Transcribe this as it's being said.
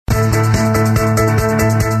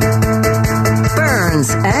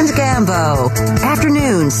Jenkins and Gambo.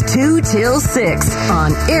 Afternoons 2 till 6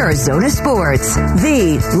 on Arizona Sports,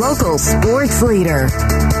 the local sports leader.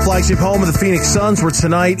 Flagship home of the Phoenix Suns, where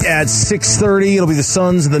tonight at 6:30, it'll be the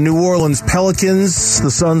Suns and the New Orleans Pelicans. The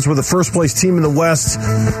Suns were the first-place team in the West.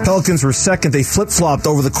 Pelicans were second. They flip-flopped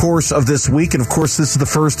over the course of this week, and of course, this is the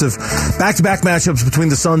first of back-to-back matchups between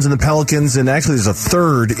the Suns and the Pelicans, and actually there's a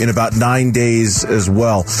third in about 9 days as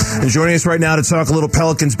well. And joining us right now to talk a little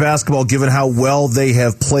Pelicans basketball, given how well they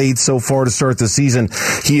have played so far to start the season,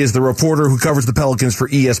 he is the reporter who covers the Pelicans for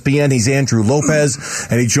ESPN. He's Andrew Lopez,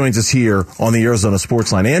 and he joins us here on the Arizona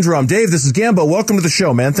Sports Line. Andrew, I'm Dave. This is Gambo. Welcome to the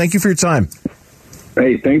show, man. Thank you for your time.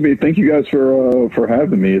 Hey, thank you guys for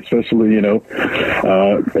having me, especially, it's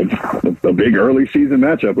a big early season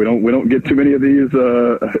matchup. We don't get too many of these,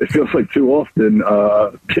 it feels like too often,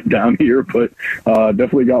 down here, but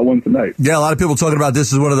definitely got one tonight. Yeah, a lot of people talking about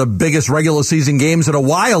this as one of the biggest regular season games in a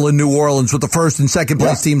while in New Orleans, with the first and second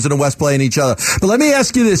place teams in the West playing each other. But let me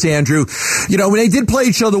ask you this, Andrew. When they did play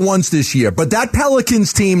each other once this year, but that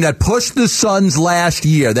Pelicans team that pushed the Suns last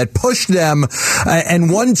year, that pushed them and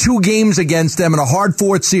won 2 games against them in a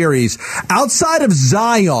hard-fought series, outside of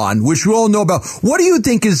Zion, which we all know about, what do you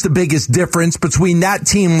think is the biggest difference between that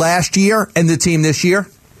team last year and the team this year?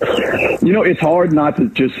 It's hard not to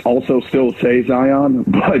just also still say Zion,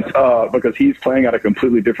 but because he's playing at a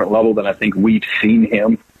completely different level than I think we've seen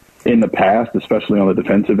him in the past, especially on the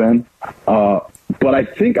defensive end. But I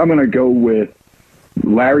think I'm going to go with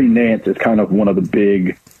Larry Nance as kind of one of the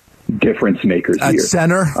big difference makers at here.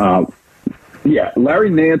 Center? Yeah,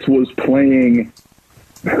 Larry Nance was playing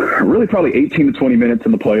really probably 18 to 20 minutes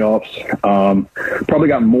in the playoffs. Probably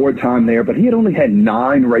got more time there, but he had only had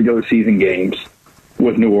 9 regular season games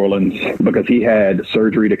with New Orleans because he had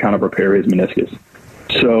surgery to kind of repair his meniscus.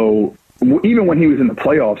 So even when he was in the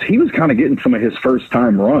playoffs, he was kind of getting some of his first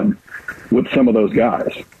time run with some of those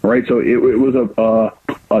guys, right? So it was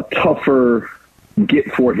a tougher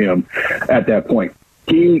get for him at that point.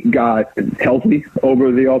 He got healthy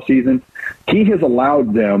over the offseason. He has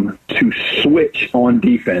allowed them to switch on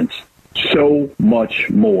defense so much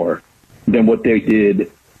more than what they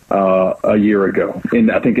did a year ago.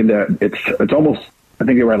 And I think it's almost, I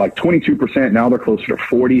think they were at like 22%. Now they're closer to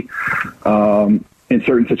 40 in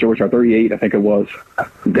certain situations, or 38, I think it was.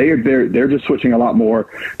 They're just switching a lot more,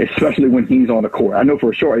 especially when he's on the court. I know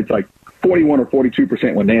for sure it's like 41 or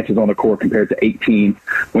 42% when Nance is on the court compared to 18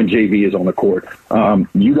 when JV is on the court.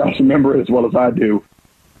 You guys remember as well as I do,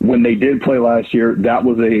 when they did play last year, that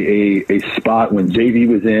was a spot when JV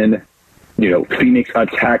was in, Phoenix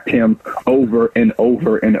attacked him over and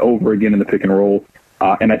over and over again in the pick and roll.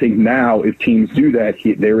 And I think now if teams do that,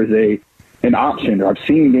 there is an option. I've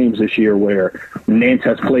seen games this year where Nance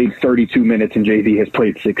has played 32 minutes and JV has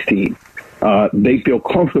played 16. They feel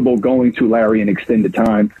comfortable going to Larry in extended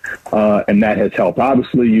time, and that has helped.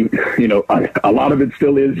 Obviously, a lot of it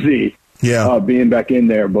still is Z being back in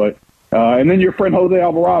there, but and then your friend Jose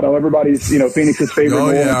Alvarado, everybody's Phoenix's favorite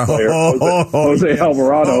player, Jose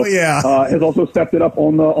Alvarado, has also stepped it up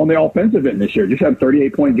on the offensive end this year. Just had a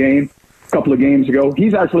 38-point game a couple of games ago.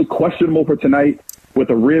 He's actually questionable for tonight with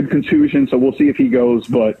a rib contusion, so we'll see if he goes.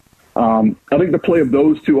 But I think the play of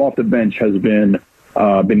those two off the bench has been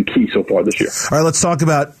key so far this year. All right, let's talk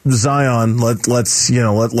about Zion. Let's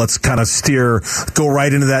kind of go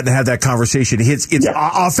right into that and have that conversation.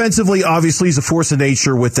 Offensively, obviously, he's a force of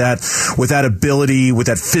nature with that ability, with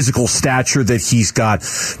that physical stature that he's got.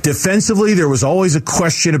 Defensively, there was always a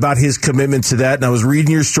question about his commitment to that, and I was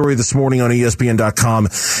reading your story this morning on ESPN.com,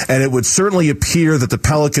 and it would certainly appear that the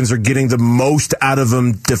Pelicans are getting the most out of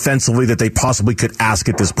him defensively that they possibly could ask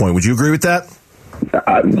at this point. Would you agree with that?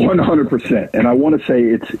 100%. And I want to say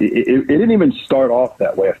it didn't even start off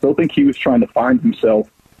that way. I still think he was trying to find himself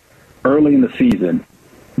early in the season.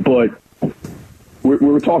 But we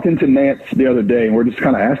were talking to Nance the other day, and we're just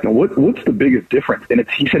kind of asking, what's the biggest difference? And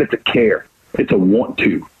he said it's a care. It's a want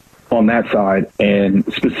to on that side. And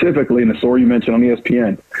specifically in the story you mentioned on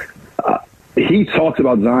ESPN, he talks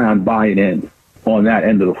about Zion buying in on that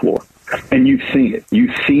end of the floor. And you've seen it.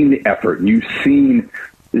 You've seen the effort. You've seen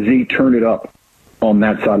Z turn it up on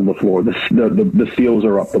that side of the floor. The steals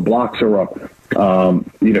are up. The blocks are up.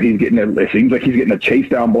 He's getting it seems like he's getting a chase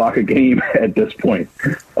down block a game at this point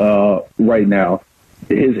right now.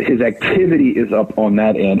 His activity is up on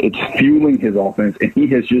that end. It's fueling his offense, and he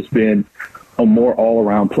has just been a more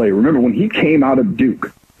all-around player. Remember, when he came out of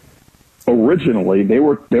Duke, originally there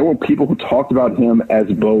were people who talked about him as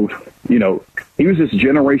both, he was this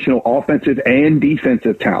generational offensive and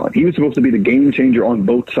defensive talent. He was supposed to be the game changer on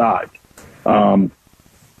both sides. At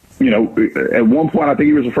one point, I think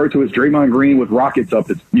he was referred to as Draymond Green with Rockets up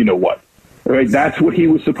at, Right? That's what he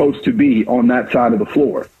was supposed to be on that side of the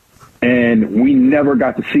floor. And we never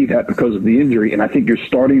got to see that because of the injury. And I think you're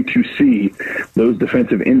starting to see those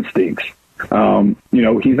defensive instincts. He's not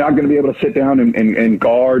going to be able to sit down and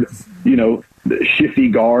guard, the shifty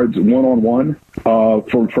guards one-on-one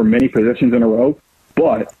for many possessions in a row.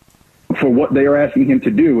 But for what they are asking him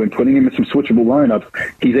to do and putting him in some switchable lineups,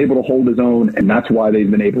 he's able to hold his own, and that's why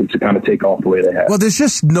they've been able to kind of take off the way they have. Well, there's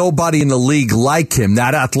just nobody in the league like him.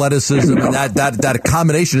 That athleticism and that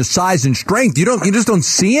combination of size and strength. You just don't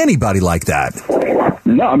see anybody like that.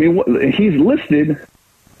 No, I mean, he's listed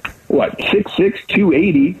 6'6",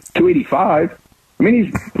 280, 285. I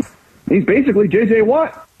mean, he's basically J.J.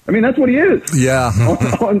 Watt. I mean, that's what he is. Yeah.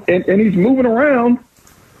 and he's moving around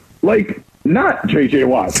like not J.J.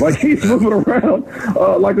 Watt. Like, he's moving around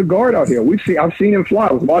like a guard out here. I've seen him fly.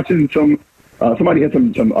 I was watching somebody had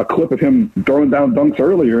a clip of him throwing down dunks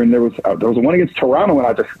earlier, and there was one against Toronto,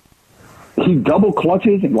 and he double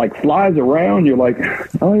clutches and like flies around. You're like,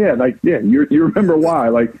 oh yeah, you remember why,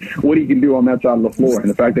 like what he can do on that side of the floor, and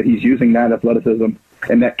the fact that he's using that athleticism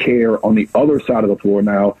and that care on the other side of the floor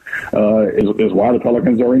now is why the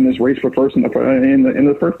Pelicans are in this race for first in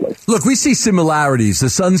the first place. Look, we see similarities. The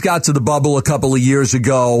Suns got to the bubble a couple of years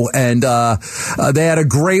ago, and they had a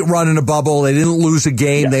great run in the bubble. They didn't lose a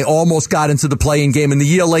game. Yeah. They almost got into the play-in game, and the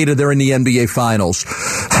year later, they're in the NBA Finals.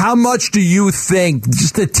 How much do you think,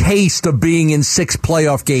 just the taste of being in 6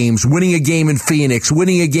 playoff games, winning a game in Phoenix,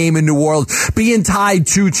 winning a game in New Orleans, being tied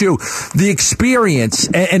 2-2, the experience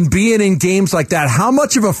and being in games like that, how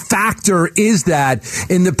much of a factor is that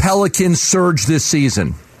in the Pelicans' surge this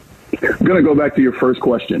season? I'm going to go back to your first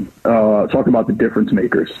question. Talk about the difference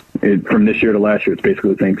makers. From this year to last year, it's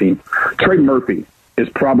basically the same team. Trey Murphy is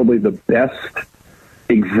probably the best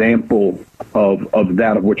example of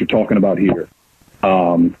what you're talking about here,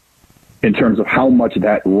 in terms of how much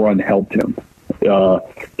that run helped him.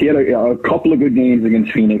 He had a couple of good games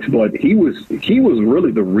against Phoenix, but he was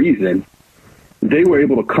really the reason they were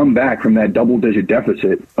able to come back from that double-digit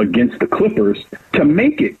deficit against the Clippers to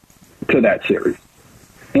make it to that series.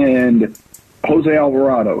 And Jose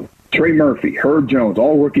Alvarado, Trey Murphy, Herb Jones,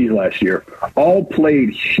 all rookies last year, all played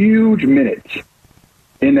huge minutes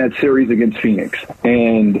in that series against Phoenix.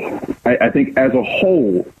 And I think as a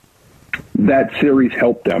whole, that series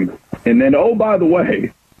helped them. And then, oh, by the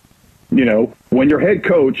way, when your head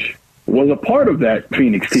coach was a part of that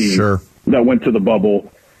Phoenix team that went to the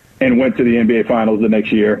bubble and went to the NBA Finals the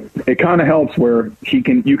next year, it kind of helps where you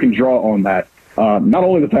can draw on that. Not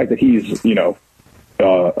only the fact that he's, a 12,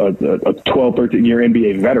 13-year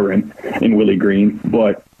NBA veteran in Willie Green,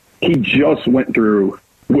 but he just went through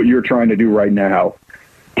what you're trying to do right now.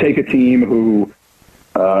 Take a team who,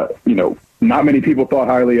 not many people thought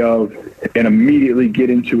highly of, and immediately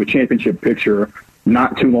get into a championship picture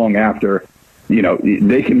not too long after.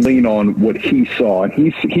 They can lean on what he saw, and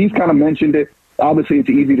he's kind of mentioned it. Obviously, it's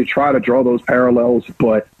easy to try to draw those parallels,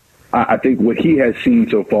 but I think what he has seen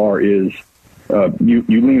so far is you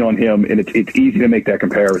lean on him, and it's easy to make that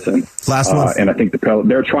comparison. Last one, and I think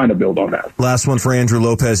they're trying to build on that. Last one for Andrew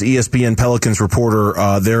Lopez, ESPN Pelicans reporter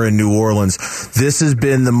there in New Orleans. This has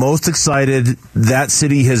been the most excited that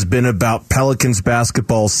city has been about Pelicans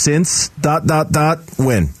basketball since ...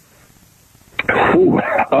 when? Ooh,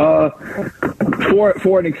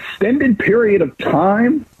 for an extended period of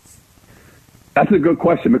time. That's a good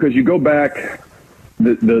question, because you go back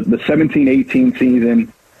the 17-18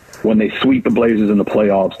 season when they sweep the Blazers in the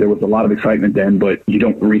playoffs. There was a lot of excitement then, but you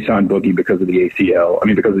don't re-sign Boogie because of the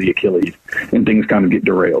because of the Achilles, and things kind of get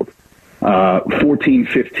derailed.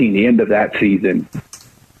 14-15, the end of that season,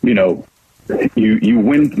 you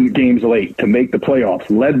win games late to make the playoffs,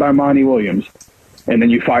 led by Monty Williams, and then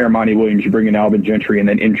you fire Monty Williams, you bring in Alvin Gentry, and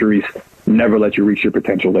then injuries never let you reach your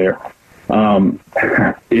potential there.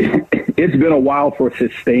 It's been a while for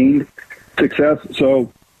sustained success.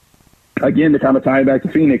 So, again, to kind of tie it back to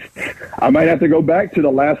Phoenix, I might have to go back to the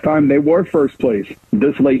last time they were first place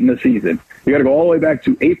this late in the season. You got to go all the way back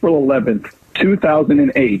to April 11th,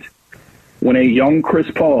 2008, when a young Chris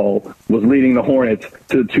Paul was leading the Hornets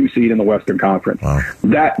to the 2 seed in the Western Conference. Wow.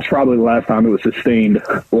 That's probably the last time it was sustained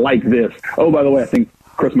like this. Oh, by the way, I think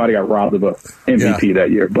Chris might have got robbed of a MVP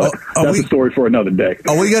that year, but that's a story for another day.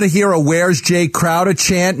 Are we going to hear a "Where's Jay Crowder"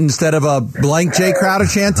 chant instead of a blank Jay Crowder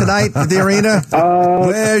chant tonight at the arena?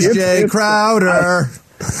 Where's Jay Crowder?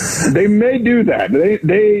 They may do that.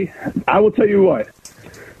 I will tell you what.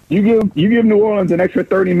 You give New Orleans an extra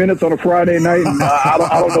 30 minutes on a Friday night, and I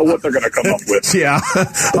don't know what they're going to come up with. Yeah,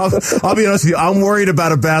 I'll be honest with you. I'm worried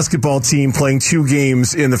about a basketball team playing 2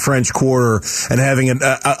 games in the French Quarter and having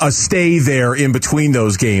a stay there in between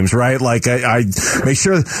those games, right? Like I make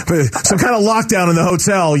sure some kind of lockdown in the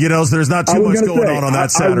hotel, so there's not too much going on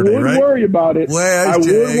that Saturday, right? I would worry about it. I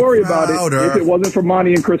would worry about it if it wasn't for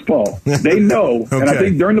Monty and Chris Paul. They know, okay. And I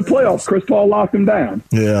think during the playoffs, Chris Paul locked them down.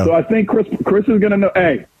 Yeah. So I think Chris is going to know.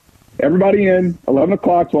 Hey. Everybody in, 11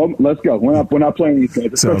 o'clock, so let's go. We're not playing these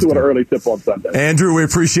games, especially with an early tip on Sunday. Andrew, we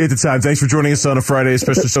appreciate the time. Thanks for joining us on a Friday,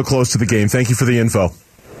 especially so close to the game. Thank you for the info.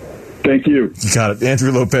 Thank you. You got it.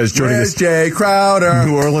 Andrew Lopez joining us. Jay Crowder.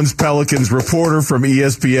 New Orleans Pelicans reporter from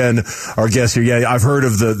ESPN, our guest here. Yeah, I've heard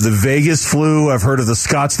of the Vegas flu. I've heard of the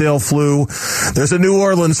Scottsdale flu. There's a New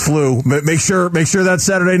Orleans flu. Make sure that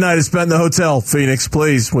Saturday night is spent in the hotel, Phoenix,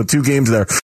 please, with 2 games there.